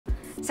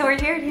So we're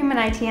here at Human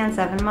IT on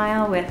 7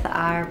 Mile with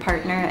our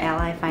partner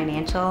Ally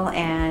Financial,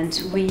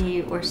 and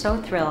we were so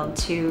thrilled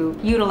to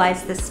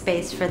utilize this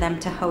space for them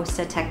to host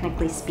a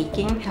Technically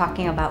Speaking,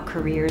 talking about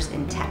careers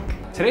in tech.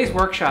 Today's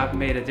workshop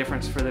made a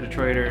difference for the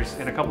Detroiters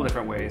in a couple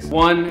different ways.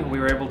 One, we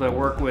were able to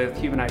work with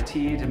Human IT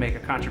to make a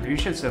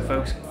contribution, so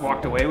folks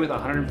walked away with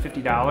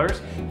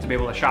 $150 to be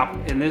able to shop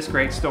in this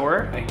great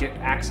store and get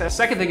access.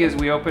 Second thing is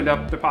we opened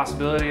up the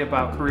possibility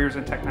about careers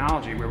in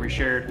technology, where we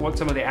shared what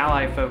some of the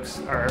Ally folks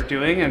are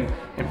doing and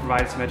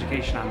provided some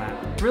education on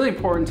that. It's really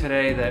important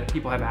today that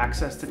people have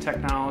access to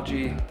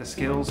technology, the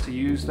skills to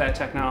use that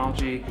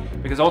technology,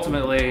 because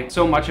ultimately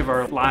so much of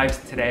our lives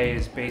today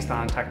is based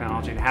on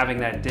technology, and having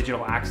that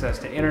digital access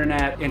to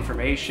internet,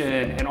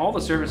 information, and all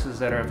the services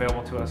that are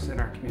available to us in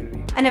our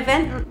community. An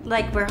event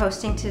like we're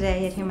hosting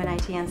today at Human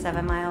IT on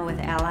 7 Mile with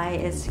Ally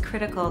is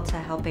critical to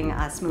helping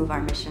us move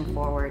our mission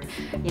forward.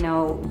 You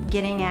know,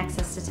 getting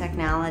access to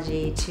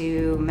technology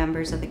to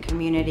members of the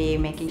community,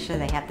 making sure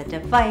they have the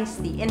device,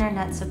 the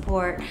internet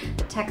support,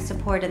 the tech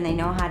support, and they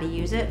know how to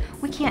use it.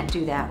 We can't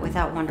do that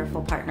without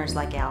wonderful partners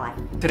like Ally.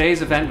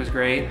 Today's event was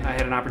great. I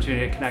had an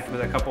opportunity to connect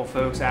with a couple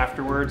folks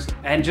afterwards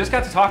and just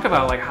got to talk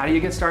about, like, how do you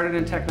get started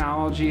in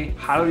technology?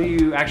 How do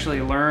you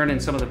actually learn in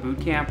some of the boot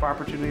camp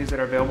opportunities that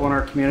are available in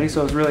our community? So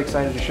I was really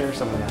excited to share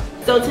some of that.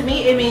 So to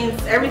me, it means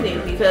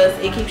everything, because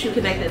it keeps you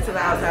connected to the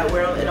outside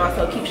world. It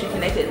also keeps you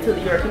connected to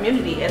your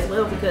community as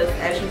well, because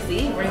as you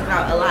see, it brings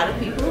out a lot of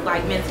people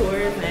like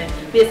mentors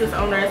and business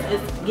owners.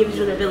 It gives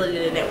you the ability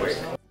to network.